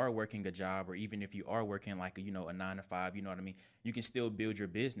if you are working a job, or even if you are working like a 9 to 5, you know what I mean? You can still build your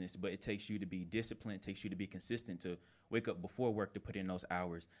business, but it takes you to be disciplined, it takes you to be consistent, to wake up before work to put in those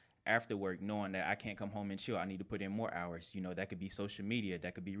hours. After work, knowing that I can't come home and chill, I need to put in more hours. That could be social media,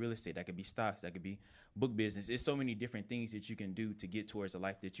 that could be real estate, that could be stocks, that could be book business. It's so many different things that you can do to get towards the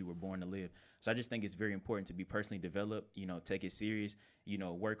life that you were born to live. So I just think it's very important to be personally developed, take it serious,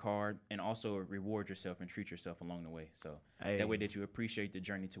 work hard, and also reward yourself and treat yourself along the way. So that way that you appreciate the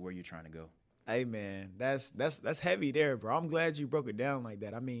journey to where you're trying to go. Hey man, that's heavy there, bro. I'm glad you broke it down like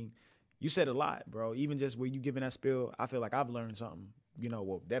that. I mean, you said a lot, bro. Even just when you giving that spill, I feel like I've learned something.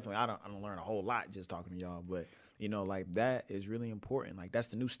 Well, definitely I don't learn a whole lot just talking to y'all, but like, that is really important. Like, that's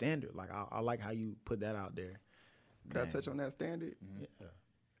the new standard. Like, I like how you put that out there. Can I touch on that standard? Yeah.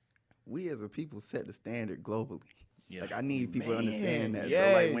 We as a people set the standard globally. Yeah. Like, I need people to understand that.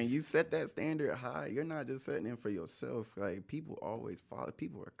 Yes. So, like, when you set that standard high, you're not just setting it for yourself. Like, people always follow.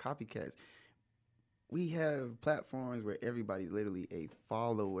 People are copycats. We have platforms where everybody's literally a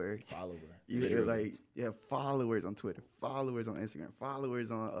follower. You have followers on Twitter, followers on Instagram,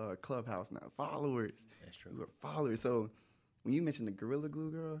 followers on Clubhouse now, followers. That's true. You are followers. So when you mentioned the Gorilla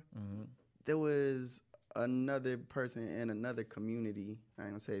Glue girl, there was another person in another community. I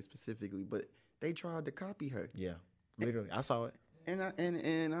ain't gonna say it specifically, but they tried to copy her. Yeah, literally, I saw it.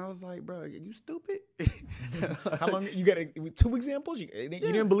 And I was like, bro, you stupid. How long you got? 2 examples? You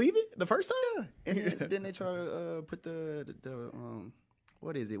didn't believe it the first time? And then they try to put the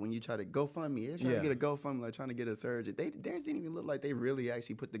what is it when you try to GoFundMe? They're trying to get a GoFundMe, like trying to get a surgeon. Theirs didn't even look like they really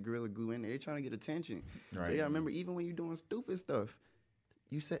actually put the Gorilla Glue in there. They're trying to get attention. Right. So you gotta remember, even when you're doing stupid stuff,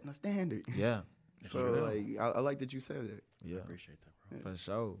 you setting a standard. Yeah. So I like that you said that. Yeah, I appreciate that, bro. For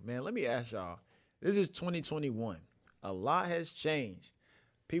sure, man. Let me ask y'all. This is 2021. A lot has changed.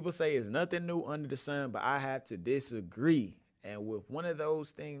 People say it's nothing new under the sun, but I have to disagree. And with one of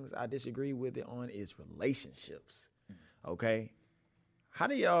those things I disagree with it on is relationships. Okay? How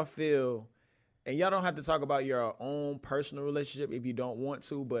do y'all feel? And y'all don't have to talk about your own personal relationship if you don't want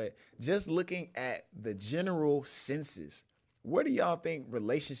to, but just looking at the general census, where do y'all think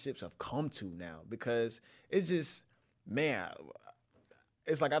relationships have come to now? Because it's just, man,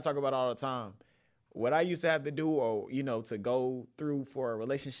 it's like I talk about all the time. What I used to have to do, or, to go through for a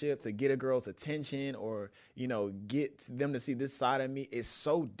relationship, to get a girl's attention, or, get them to see this side of me, is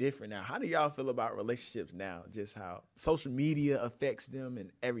so different now. How do y'all feel about relationships now? Just how social media affects them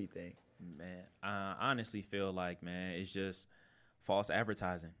and everything. Man, I honestly feel like, man, it's just false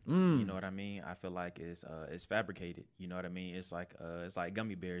advertising. You know what I mean? I feel like it's fabricated. You know what I mean? It's like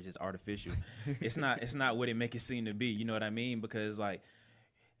gummy bears. It's artificial. It's not what it make it seem to be. You know what I mean? Because like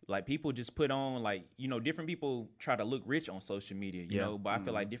people just put on, like, different people try to look rich on social media, you know, but I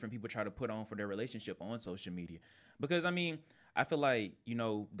feel like different people try to put on for their relationship on social media. Because, I mean, I feel like,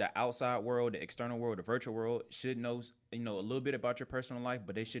 the outside world, the external world, the virtual world should know, a little bit about your personal life,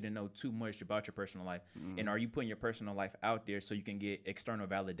 but they shouldn't know too much about your personal life. And are you putting your personal life out there so you can get external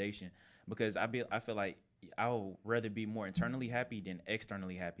validation? Because I feel like I would rather be more internally happy than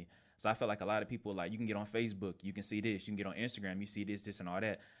externally happy. So I feel like a lot of people, like, you can get on Facebook, you can see this, you can get on Instagram, you see this, and all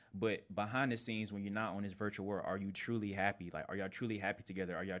that. But behind the scenes, when you're not on this virtual world, are you truly happy? Like, are y'all truly happy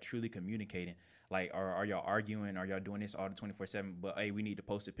together? Are y'all truly communicating? Like, are y'all arguing? Are y'all doing this all the 24/7? But, hey, we need to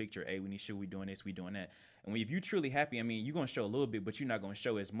post a picture. Hey, we need to show we doing this, we doing that. And if you're truly happy, I mean, you're going to show a little bit, but you're not going to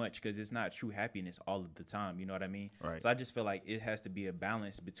show as much because it's not true happiness all of the time. You know what I mean? Right. So I just feel like it has to be a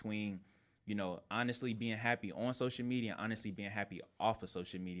balance between honestly being happy on social media, and honestly being happy off of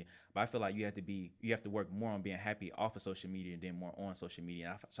social media. But I feel like you have to work more on being happy off of social media than more on social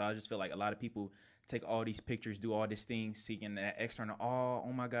media. So I just feel like a lot of people take all these pictures, do all these things, seeking that external,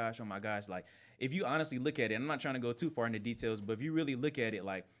 oh my gosh. Like, if you honestly look at it, I'm not trying to go too far into details, but if you really look at it,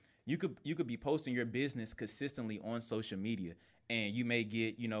 like, you could be posting your business consistently on social media, and you may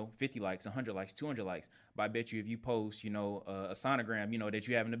get 50 likes, 100 likes, 200 likes. But I bet you if you post a sonogram, that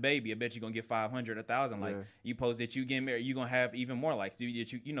you having a baby, I bet you're gonna get 500, 1,000 likes. You post that you getting married, you're gonna have even more likes.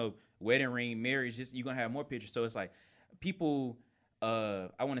 Wedding ring, marriage, just you're gonna have more pictures. So it's like people, I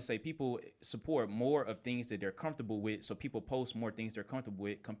want to say people support more of things that they're comfortable with. So people post more things they're comfortable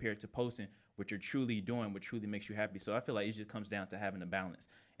with compared to posting what you're truly doing, what truly makes you happy. So I feel like it just comes down to having a balance.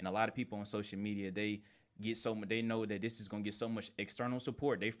 And a lot of people on social media, they know that this is going to get so much external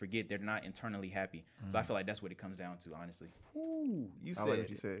support, they forget they're not internally happy. So I feel like that's what it comes down to, honestly. Ooh, I like what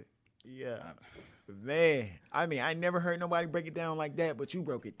you said. Yeah, man. I mean, I never heard nobody break it down like that, but you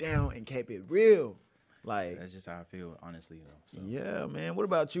broke it down and kept it real. Like, that's just how I feel, honestly, though. So. Yeah, man. What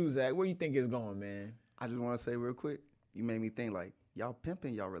about you, Zach? Where you think it's going, man? I just want to say real quick, you made me think like, y'all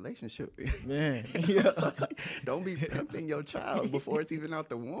pimping y'all relationship. Man, yeah. Don't be pimping your child before it's even out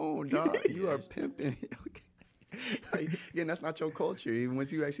the womb, dog. You are pimping. Like, again, that's not your culture. Even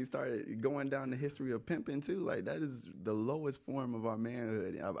once you actually started going down the history of pimping too, like that is the lowest form of our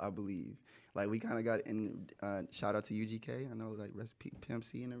manhood, I believe. Like we kind of got in. Shout out to UGK. I know like recipe Pimp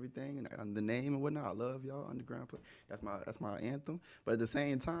C and everything, and the name and whatnot. I love y'all Underground Play. That's my anthem. But at the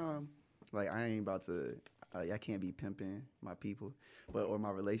same time, like I ain't about to. I can't be pimping my people, or my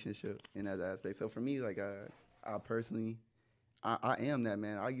relationship in that aspect. So for me, like I personally, I am that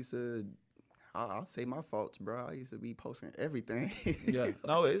man. I used to. I'll say my faults, bro. I used to be posting everything. Yeah.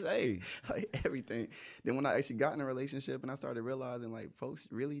 No, it's like everything. Then when I actually got in a relationship and I started realizing like folks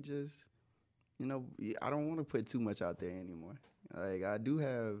really just, I don't want to put too much out there anymore. Like I do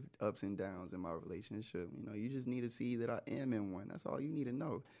have ups and downs in my relationship. You just need to see that I am in one. That's all you need to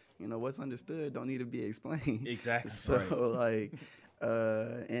know. What's understood don't need to be explained. Exactly. So like,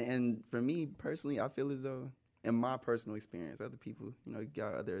 and for me personally, I feel as though in my personal experience, other people,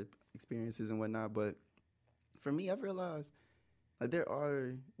 got other experiences and whatnot. But for me, I've realized like there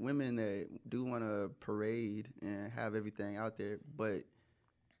are women that do want to parade and have everything out there, but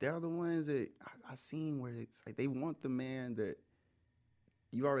they're the ones that I seen where it's like they want the man that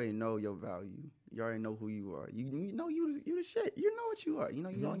you already know your value. You already know who you are. You know you the shit. You know what you are.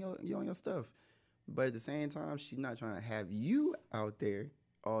 You on your stuff. But at the same time, she's not trying to have you out there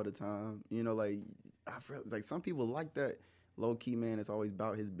all the time. Like I feel like some people like that low key man. It's always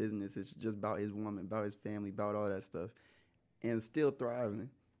about his business. It's just about his woman, about his family, about all that stuff, and still thriving,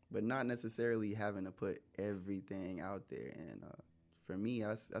 but not necessarily having to put everything out there. And for me,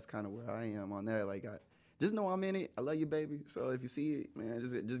 that's kind of where I am on that. Like I just know I'm in it. I love you, baby. So if you see it, man,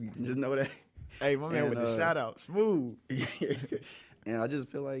 just know that. Hey, my man with the shout out, smooth. And I just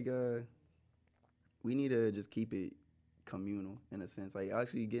feel like we need to just keep it communal in a sense, like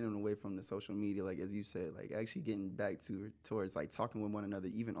actually getting away from the social media, like as you said, like actually getting back towards like talking with one another,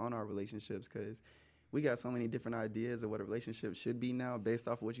 even on our relationships, because we got so many different ideas of what a relationship should be now, based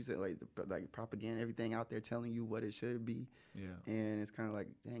off of what you said, like propaganda, everything out there telling you what it should be. Yeah, and it's kind of like,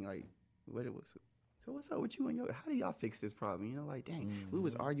 dang, like what it was. So what's up with you and how do y'all fix this problem? Like, dang, we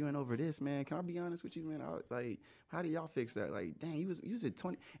was arguing over this, man. Can I be honest with you, man? Like, how do y'all fix that? Like, dang, you was at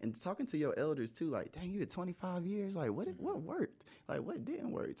 20, and talking to your elders too. Like, dang, you had 25 years. Like, what worked? Like, what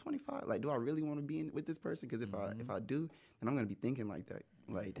didn't work? 25. Like, do I really want to be with this person? Because if I do, then I'm gonna be thinking like that.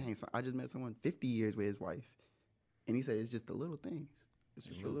 Like, dang, so I just met someone 50 years with his wife, and he said it's just the little things. It's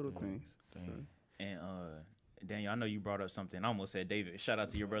just the little things. So. And Daniel, I know you brought up something. I almost said David. Shout out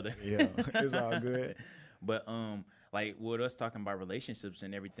to your brother. Yeah, it's all good. But like with us talking about relationships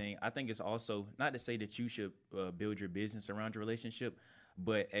and everything, I think it's also not to say that you should build your business around your relationship,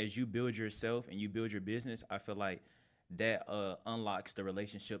 but as you build yourself and you build your business, I feel like that unlocks the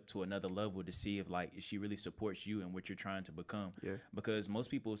relationship to another level to see if she really supports you and what you're trying to become. Yeah. Because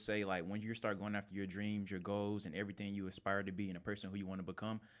most people say like when you start going after your dreams, your goals, and everything you aspire to be and a person who you want to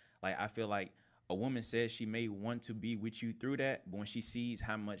become, like I feel like a woman says she may want to be with you through that, but when she sees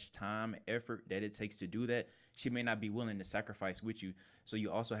how much time and effort that it takes to do that, she may not be willing to sacrifice with you. So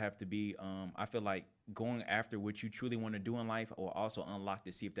you also have to be, I feel like going after what you truly want to do in life will also unlock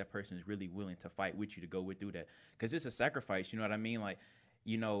to see if that person is really willing to fight with you to go through that. Because it's a sacrifice, you know what I mean? Like,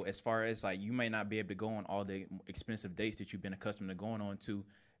 as far as like you may not be able to go on all the expensive dates that you've been accustomed to going on to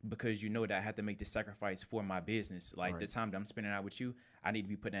because you know that I have to make this sacrifice for my business. Like the time that I'm spending out with you, I need to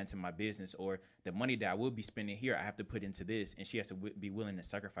be putting that into my business, or the money that I will be spending here, I have to put into this, and she has to be willing to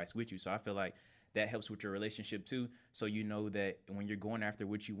sacrifice with you. So I feel like that helps with your relationship too. So you know that when you're going after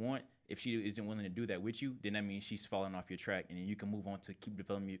what you want, if she isn't willing to do that with you, then that means she's falling off your track, and then you can move on to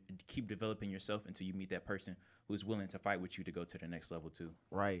keep developing yourself until you meet that person who's willing to fight with you to go to the next level too.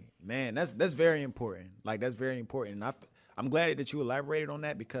 Right, man. That's very important. Like, that's very important. And I'm glad that you elaborated on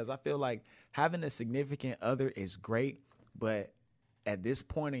that, because I feel like having a significant other is great, but at this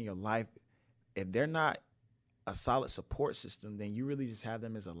point in your life, if they're not a solid support system, then you really just have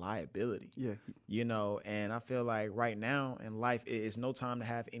them as a liability. Yeah. You know, and I feel like right now in life, it's no time to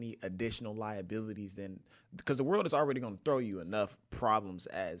have any additional liabilities because the world is already going to throw you enough problems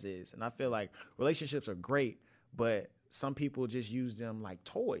as is. And I feel like relationships are great, but some people just use them like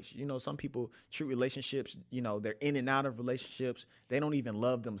toys. You know, some people treat relationships, you know, they're in and out of relationships. They don't even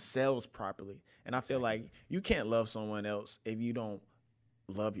love themselves properly. And I feel like you can't love someone else if you don't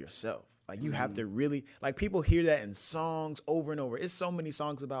love yourself. Like, you have to really, like, people hear that in songs over and over. It's so many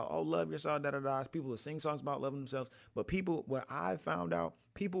songs about, oh, love yourself, da-da-da. People will sing songs about loving themselves. But what I found out,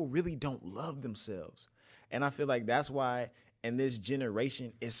 people really don't love themselves. And I feel like that's why in this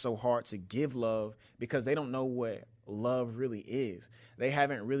generation it's so hard to give love, because they don't know what love really is. They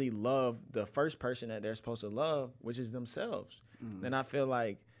haven't really loved the first person that they're supposed to love, which is themselves. And I feel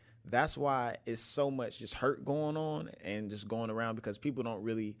like that's why it's so much just hurt going on and just going around, because people don't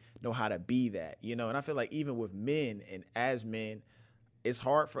really know how to be that, you know. And I feel like even with men and as men, it's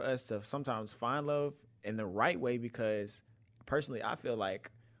hard for us to sometimes find love in the right way, because personally, I feel like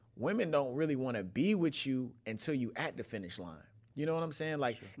women don't really want to be with you until you at the finish line. You know what I'm saying?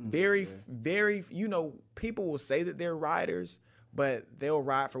 Like, very, you know, people will say that they're riders, but they'll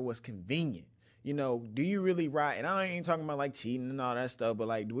ride for what's convenient. You know, do you really ride? And I ain't talking about like cheating and all that stuff, but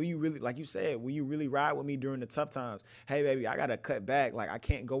like, will you really, like you said, will you really ride with me during the tough times? Hey, baby, I got to cut back. Like, I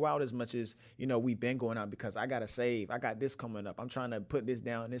can't go out as much as, you know, we've been going out, because I got to save. I got this coming up. I'm trying to put this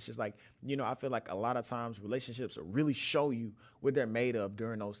down. And it's just like, you know, I feel like a lot of times relationships really show you what they're made of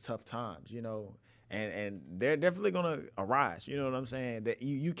during those tough times, you know. And they're definitely going to arise. You know what I'm saying? That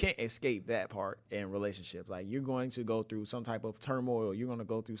you can't escape that part in relationships. Like, you're going to go through some type of turmoil. You're going to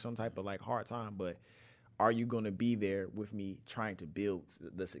go through some type of like hard time. But are you going to be there with me trying to build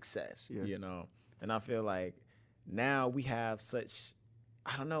the success? Yeah. You know? And I feel like now we have such,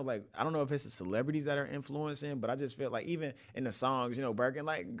 I don't know if it's the celebrities that are influencing, but I just feel like even in the songs, you know, Birkin,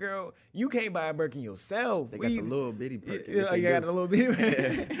 like, girl, you can't buy a Birkin yourself. They got the little bitty Birkin. You got the little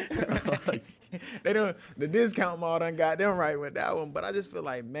bitty. They don't, the discount mall done got them right with that one. But I just feel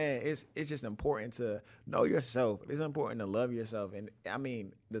like, man, it's just important to know yourself. It's important to love yourself. And I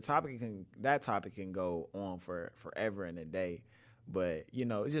mean, that topic can go on for forever and a day. But, you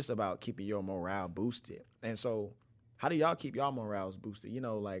know, it's just about keeping your morale boosted. And so, how do y'all keep y'all morales boosted? You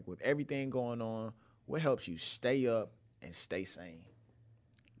know, like, with everything going on, what helps you stay up and stay sane?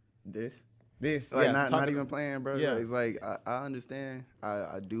 This, like, yeah, not even playing, bro. Yeah. It's like, I understand.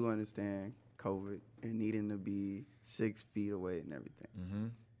 I do understand COVID and needing to be 6 feet away and everything. Mm-hmm.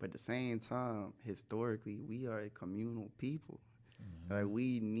 But at the same time, historically, we are a communal people. Mm-hmm. Like,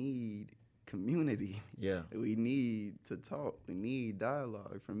 we need community. Yeah. We need to talk. We need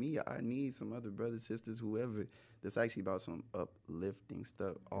dialogue. For me, I need some other brothers, sisters, whoever, that's actually about some uplifting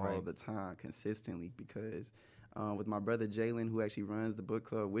stuff all the time, consistently. Because with my brother Jalen, who actually runs the book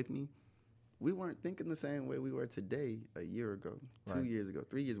club with me, we weren't thinking the same way we were today a year ago, 2 years ago,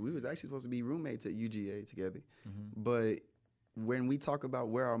 3 years. We was actually supposed to be roommates at UGA together. Mm-hmm. But when we talk about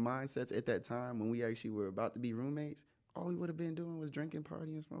where our mindsets at that time, when we actually were about to be roommates, all we would have been doing was drinking,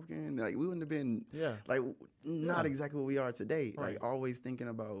 partying, smoking. Like, we wouldn't have been, not exactly what we are today. Right. Like, always thinking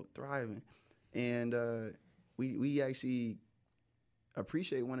about thriving. And we actually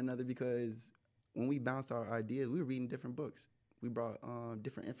appreciate one another, because when we bounced our ideas, we were reading different books. We brought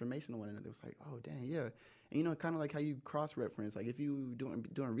different information to one another. It was like, oh, dang, yeah. And, you know, kind of like how you cross-reference. Like, if you doing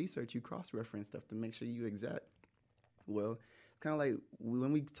research, you cross-reference stuff to make sure you exact. Well, it's kind of like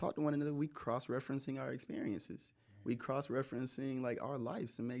when we talk to one another, we cross-referencing our experiences. We cross-referencing, like, our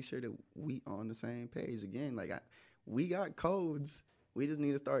lives to make sure that we on the same page. Again, like, we got codes. We just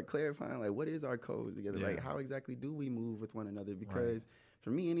need to start clarifying, like, what is our code together? Yeah. Like, how exactly do we move with one another? Because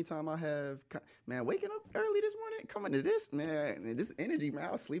for me, anytime I have, man, waking up early this morning, coming to this, man, this energy, man,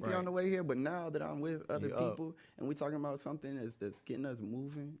 I was sleepy on the way here, but now that I'm with other people and we talking about something that's getting us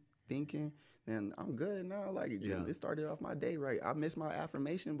moving, thinking, then I'm good now. Like, it started off my day right. I missed my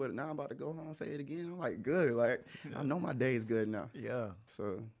affirmation, but now I'm about to go home and say it again. I'm like, good. Like, I know my day is good now. Yeah.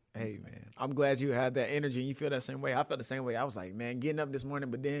 So Hey man, I'm glad you had that energy and you feel that same way. I felt the same way. I was like, man, getting up this morning,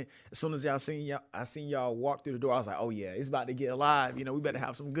 but then as soon as I seen y'all walk through the door, I was like, oh yeah, it's about to get alive. You know, we better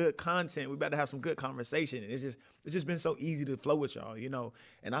have some good content. We better have some good conversation. And it's just been so easy to flow with y'all, you know.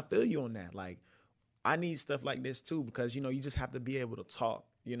 And I feel you on that. Like, I need stuff like this too because you know you just have to be able to talk.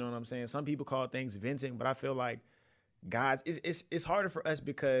 You know what I'm saying? Some people call things venting, but I feel like guys, it's harder for us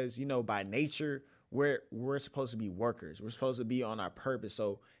because you know by nature we're supposed to be workers. We're supposed to be on our purpose.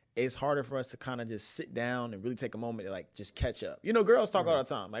 So it's harder for us to kind of just sit down and really take a moment to like just catch up. You know, girls talk all the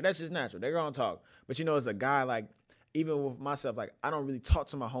time. Like that's just natural. They're gonna talk. But you know, as a guy, like even with myself, like I don't really talk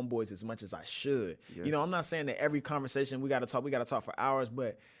to my homeboys as much as I should. Yeah. You know, I'm not saying that every conversation we gotta talk for hours,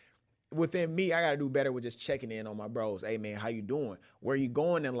 but within me, I gotta do better with just checking in on my bros. Hey man, how you doing? Where you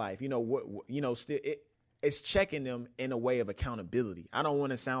going in life? You know what you know, it's checking them in a way of accountability. I don't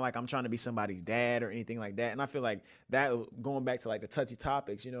want to sound like I'm trying to be somebody's dad or anything like that. And I feel like that going back to like the touchy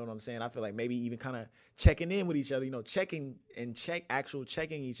topics, you know what I'm saying? I feel like maybe even kind of checking in with each other, you know, checking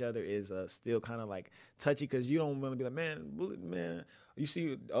each other is still kind of like touchy because you don't want to be like, man, you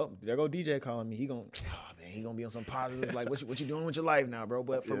see, oh, there go DJ calling me. He gonna be on some positive, like what you doing with your life now, bro?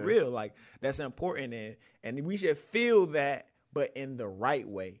 But for real, like that's important and we should feel that, but in the right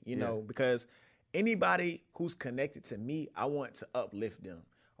way, you know, because anybody who's connected to me, I want to uplift them.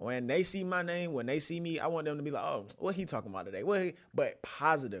 When they see my name, when they see me, I want them to be like, oh, what he talking about today? But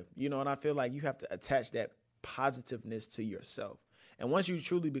positive, you know, and I feel like you have to attach that positiveness to yourself. And once you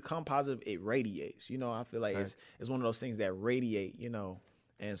truly become positive, it radiates. You know, I feel like it's one of those things that radiate, you know.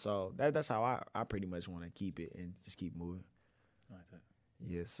 And so that's how I pretty much want to keep it and just keep moving. Like that.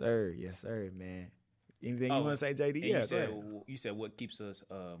 Yes, sir. Yes, sir, man. Anything you want to say, JD? Yeah, you said what keeps us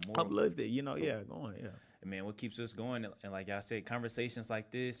more uplifted, you know, go on, Man, what keeps us going, and like I said, conversations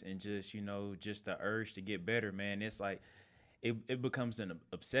like this and just, you know, just the urge to get better, man, it's like it becomes an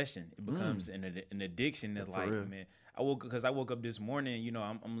obsession. It becomes an addiction. It's like, real. Man, I woke up this morning, you know,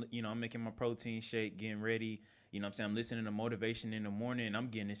 I'm making my protein shake, getting ready, you know what I'm saying? I'm listening to motivation in the morning and I'm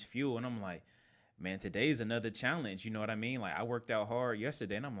getting this fuel and I'm like, man, today's another challenge, you know what I mean? Like I worked out hard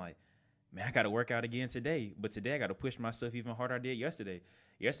yesterday and I'm like, man, I got to work out again today. But today I got to push myself even harder than I did yesterday.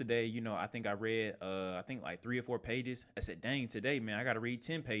 Yesterday, you know, I think I read, like 3 or 4 pages. I said, dang, today, man, I got to read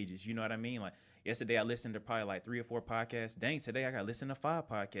 10 pages. You know what I mean? Like yesterday I listened to probably like 3 or 4 podcasts. Dang, today I got to listen to 5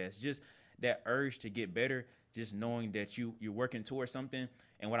 podcasts. Just that urge to get better, just knowing that you're working towards something.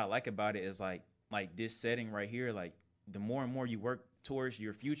 And what I like about it is like this setting right here, like the more and more you work towards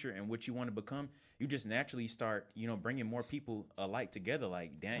your future and what you want to become, you just naturally start, you know, bringing more people alike together.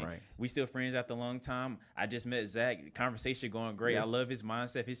 Like, dang, we still friends after a long time. I just met Zach. The conversation going great. Yeah. I love his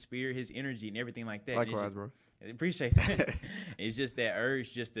mindset, his spirit, his energy, and everything like that. Likewise, bro. Appreciate that. It's just that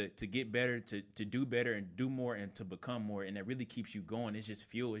urge just to get better, to do better and do more and to become more. And that really keeps you going. It's just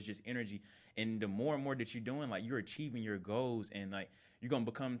fuel. It's just energy. And the more and more that you're doing, like you're achieving your goals and like, you're gonna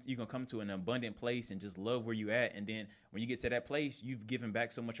come to an abundant place and just love where you at. And then when you get to that place, you've given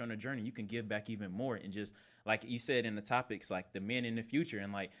back so much on the journey. You can give back even more. And just like you said in the topics, like the men in the future,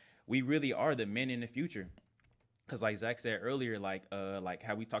 and like we really are the men in the future. Cause like Zach said earlier, like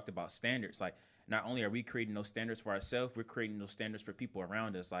how we talked about standards, like not only are we creating those standards for ourselves, we're creating those standards for people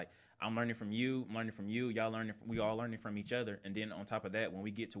around us. Like I'm learning from you, we all learning from each other. And then on top of that, when we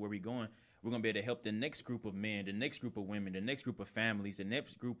get to where we're going, we're going to be able to help the next group of men, the next group of women, the next group of families, the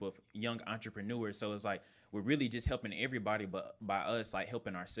next group of young entrepreneurs. So it's like we're really just helping everybody, but by us, like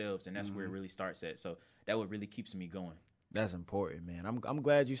helping ourselves. And that's where it really starts at. So that what really keeps me going. That's important, man. I'm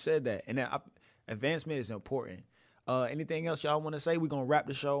glad you said that. And that advancement is important. Anything else y'all want to say? We're going to wrap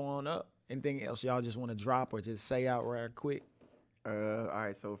the show on up. Anything else y'all just want to drop or just say out right quick? All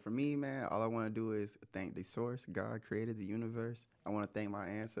right, so for me, man, all I want to do is thank the source, God created the universe. I want to thank my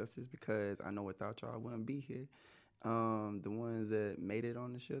ancestors because I know without y'all I wouldn't be here. The ones that made it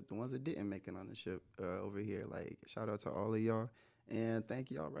on the ship, the ones that didn't make it on the ship over here, like shout out to all of y'all. And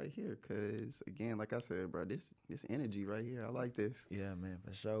thank y'all right here because, again, like I said, bro, this energy right here, I like this. Yeah, man,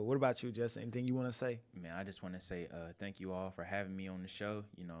 for sure. What about you, Justin? Anything you want to say? Man, I just want to say thank you all for having me on the show.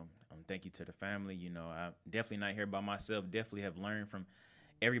 You know, thank you to the family. You know, I'm definitely not here by myself. Definitely have learned from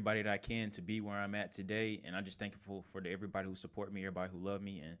everybody that I can to be where I'm at today. And I'm just thankful for everybody who support me, everybody who love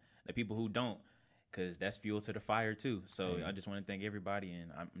me, and the people who don't, because that's fuel to the fire, too. So I just want to thank everybody,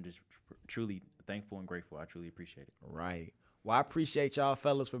 and I'm just truly thankful and grateful. I truly appreciate it. Right. Well, I appreciate y'all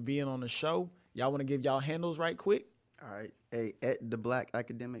fellas for being on the show. Y'all want to give y'all handles right quick? All right. Hey, at The Black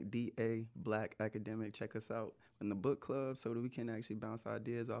Academic, DA Black Academic, check us out in the book club so that we can actually bounce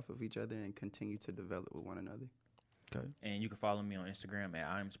ideas off of each other and continue to develop with one another. Okay. And you can follow me on Instagram at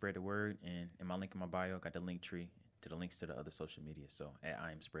I'm Spread the Word, and in my link in my bio, I got the link tree. to the links to the other social media. So at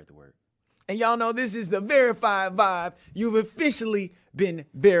I am Spread the Word. And y'all know this is the Verified Vibe. You've officially been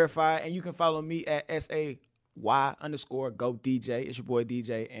verified, and you can follow me at SAY_GoDJ. It's your boy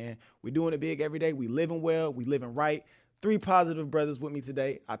DJ, and we're doing it big every day. We living well, we living right. 3 positive brothers with me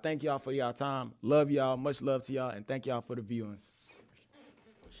today. I thank y'all for y'all time. Love y'all. Much love to y'all, and thank y'all for the viewings.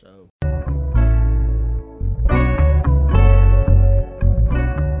 So.